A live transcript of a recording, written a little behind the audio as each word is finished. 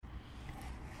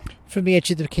From the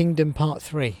Edge of the Kingdom, Part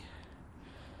 3.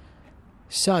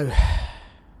 So,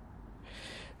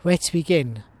 where to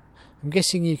begin? I'm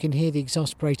guessing you can hear the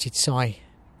exasperated sigh.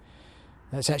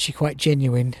 That's actually quite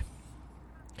genuine.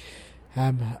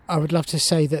 I would love to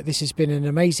say that this has been an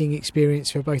amazing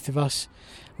experience for both of us.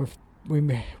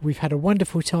 We've had a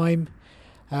wonderful time.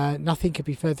 Nothing could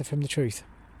be further from the truth.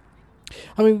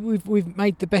 I mean, we've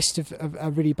made the best of a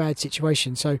really bad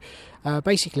situation. So,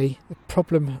 basically, the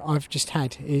problem I've just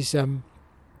had is the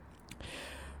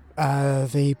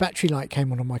battery light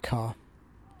came on my car.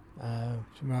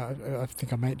 I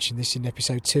think I mentioned this in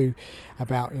episode 2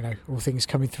 about, all things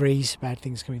come in threes, bad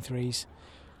things come in threes,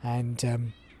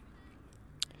 and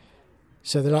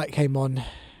so the light came on,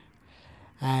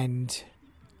 and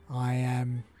I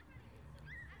am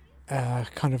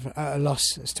kind of at a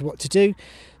loss as to what to do.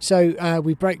 So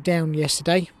we broke down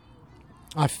yesterday.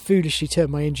 I foolishly turned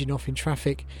my engine off in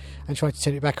traffic and tried to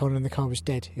turn it back on, and the car was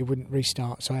dead. It wouldn't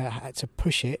restart, so I had to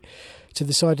push it to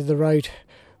the side of the road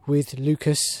with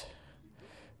Lucas,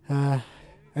 and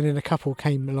then a couple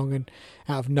came along and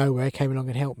out of nowhere came along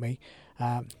and helped me,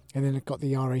 and then I got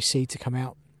the RAC to come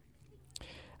out,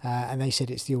 and they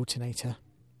said it's the alternator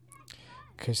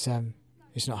because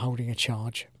it's not holding a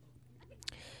charge.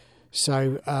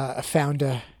 So I found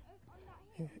a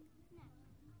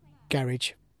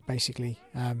garage, basically,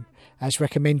 as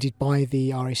recommended by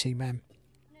the RAC man,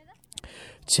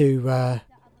 to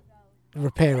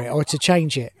repair it or to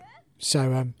change it.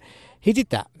 So he did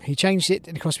that. He changed it,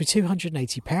 and it cost me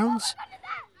 £280.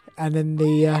 And then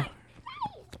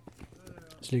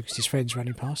it's Lucas's friends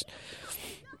running past.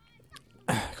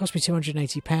 It cost me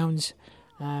 £280,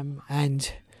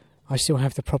 and I still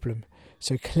have the problem.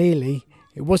 So clearly,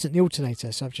 it wasn't the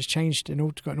alternator. So I've just changed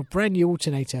got a brand new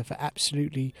alternator for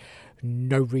absolutely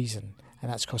no reason,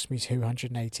 and that's cost me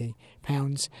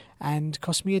 £280 and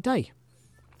cost me a day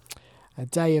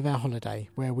of our holiday,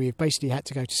 where we've basically had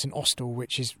to go to St Austell,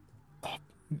 which is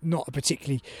not a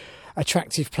particularly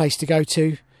attractive place to go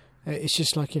to. It's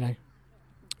just like,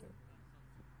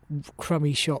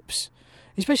 crummy shops,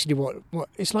 especially what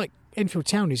it's like Enfield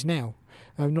Town is now.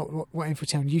 Not what Enfield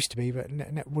Town used to be, but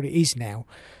what it is now,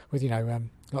 with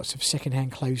lots of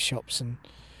second-hand clothes shops and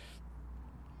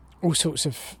all sorts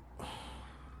of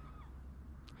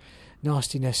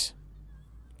nastiness,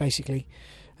 basically.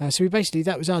 So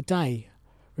that was our day.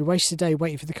 We wasted a day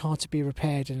waiting for the car to be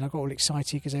repaired, and I got all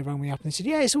excited because they rang me up and they said,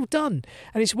 "Yeah, it's all done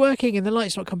and it's working, and the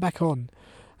light's not come back on."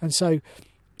 And so,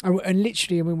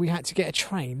 literally, we had to get a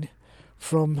train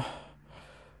from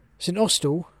St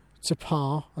Austell to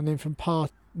Parr, and then from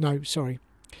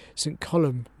St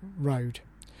Column Road,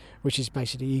 which is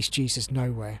basically East Jesus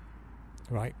Nowhere,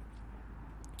 right?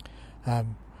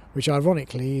 Which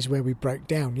ironically is where we broke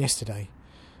down yesterday,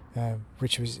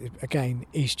 which was again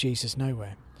East Jesus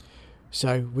Nowhere.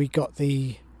 So we got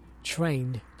the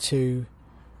train to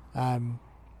from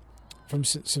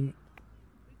St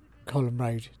Column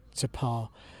Road to Parr,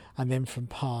 and then from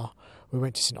Parr we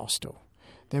went to St Austell.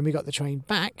 Then we got the train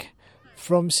back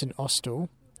from St Austell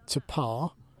to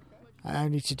Parr,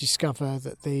 only to discover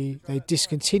that they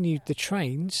discontinued the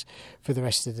trains for the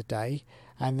rest of the day,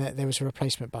 and that there was a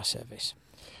replacement bus service.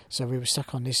 So we were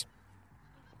stuck on this,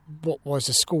 what was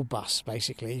a school bus,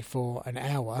 basically, for an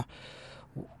hour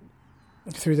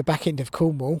through the back end of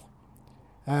Cornwall,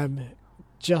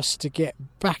 just to get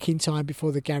back in time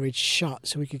before the garage shut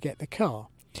so we could get the car.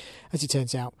 As it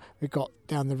turns out, we got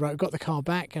down the road, got the car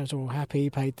back, and I was all happy,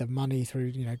 paid the money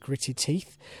through, gritted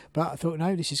teeth. But I thought,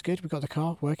 no, this is good. We got the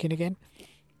car working again.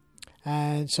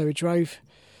 And so we drove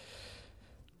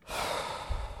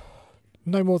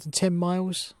no more than 10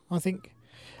 miles, I think.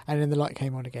 And then the light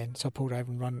came on again. So I pulled over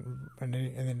and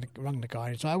then rung the guy.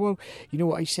 And it's like, well, you know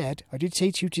what he said? I did say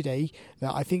to you today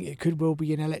that I think it could well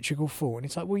be an electrical fault. And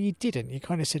it's like, well, you didn't. You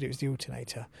kind of said it was the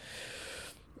alternator.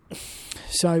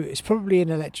 So it's probably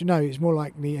it's more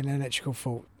likely an electrical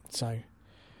fault. So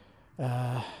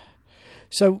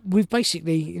we've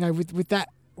basically, with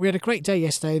that, we had a great day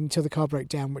yesterday until the car broke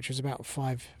down, which was about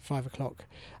 5 o'clock.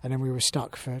 And then we were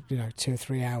stuck for, 2 or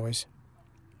 3 hours.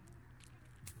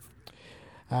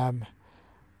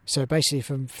 So basically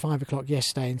from 5 o'clock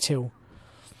yesterday until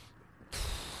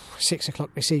 6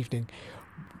 o'clock this evening,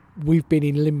 we've been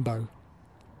in limbo.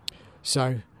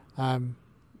 So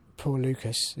poor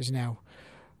Lucas is now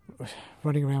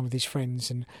running around with his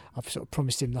friends, and I've sort of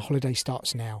promised him the holiday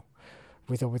starts now,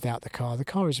 with or without the car. The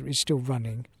car is still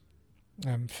running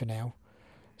for now.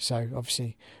 So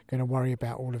obviously going to worry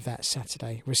about all of that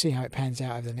Saturday. We'll see how it pans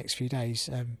out over the next few days.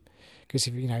 Because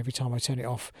if every time I turn it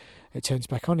off, it turns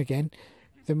back on again,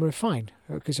 then we're fine.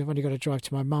 Because I've only got to drive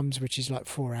to my mum's, which is like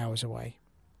 4 hours away,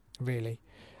 really.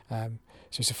 So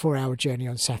it's a 4-hour journey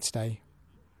on Saturday,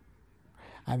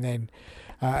 and then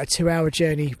a 2-hour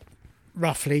journey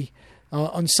roughly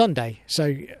on Sunday.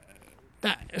 So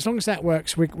that, as long as that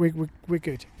works, we're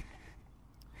good.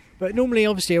 But normally,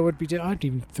 obviously, I hadn't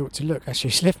even thought to look. Actually,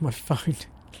 he's left my phone.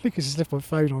 Lucas has left my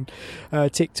phone on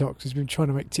TikTok. He's been trying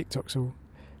to make TikToks all.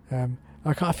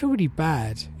 I feel really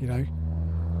bad,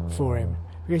 for him,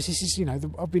 because this is,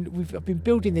 I've been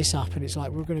building this up, and it's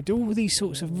like we're going to do all these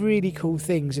sorts of really cool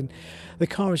things, and the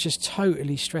car has just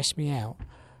totally stressed me out.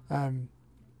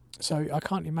 So I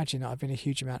can't imagine that I've been a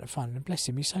huge amount of fun. And bless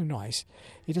him, he's so nice.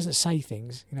 He doesn't say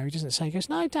things, he doesn't say. He goes,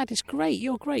 "No, Dad, it's great.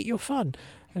 You're fun,"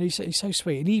 and he's so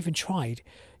sweet. And he even tried,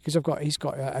 because he's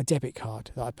got a debit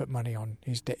card that I put money on.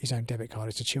 His own debit card.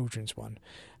 It's a children's one,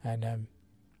 and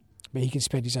but he can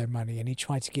spend his own money. And he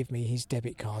tried to give me his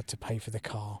debit card to pay for the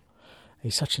car.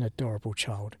 He's such an adorable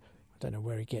child. I don't know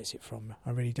where he gets it from.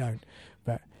 I really don't.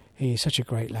 But he is such a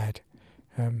great lad.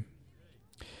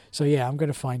 So yeah, I'm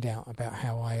going to find out about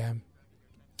how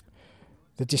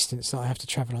the distance that I have to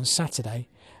travel on Saturday,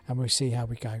 and we'll see how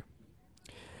we go,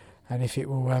 and if it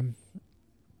will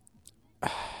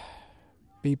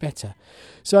be better.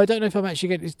 So I don't know if I'm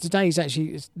actually going. Today's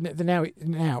actually the now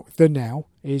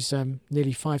is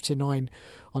nearly 5 to 9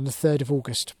 on the 3rd of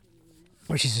August,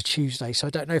 which is a Tuesday. So I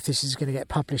don't know if this is going to get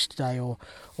published today or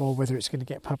whether it's going to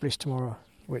get published tomorrow.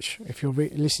 Which, if you're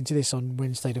listening to this on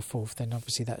Wednesday the 4th, then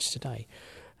obviously that's today.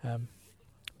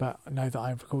 But I know that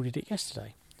I recorded it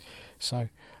yesterday. So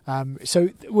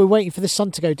we're waiting for the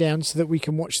sun to go down so that we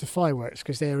can watch the fireworks,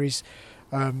 because there is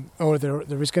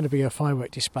there is going to be a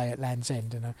firework display at Land's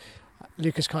End, and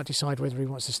Lucas can't decide whether he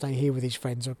wants to stay here with his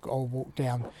friends or walk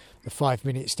down the 5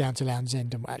 minutes down to Land's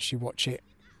End and actually watch it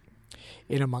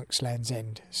in amongst Land's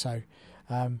End. So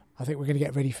I think we're going to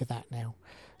get ready for that now.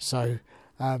 So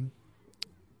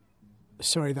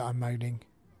sorry that I'm moaning.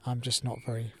 I'm just not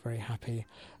very, very happy.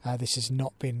 This has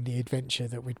not been the adventure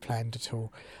that we'd planned at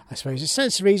all. I suppose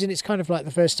it's the reason it's kind of like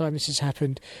the first time this has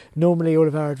happened. Normally all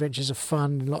of our adventures are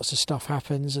fun and lots of stuff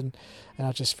happens, and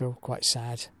I just feel quite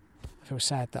sad. I feel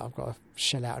sad that I've got to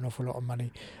shell out an awful lot of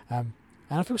money. And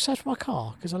I feel sad for my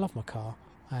car, because I love my car,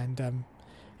 and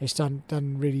it's done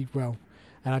really well.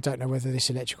 And I don't know whether this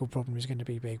electrical problem is going to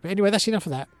be big. But anyway, that's enough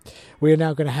of that. We are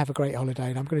now going to have a great holiday,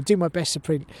 and I'm going to do my best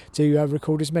to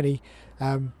record as many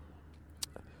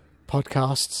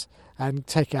podcasts and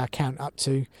take our count up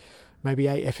to maybe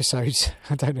 8 episodes.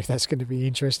 I don't know if that's going to be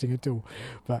interesting at all,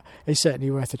 but it's certainly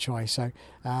worth a try. So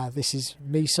this is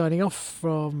me signing off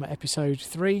from episode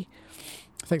 3.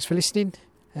 Thanks for listening.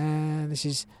 This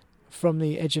is From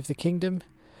the Edge of the Kingdom.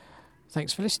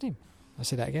 Thanks for listening. I'll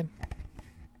say that again.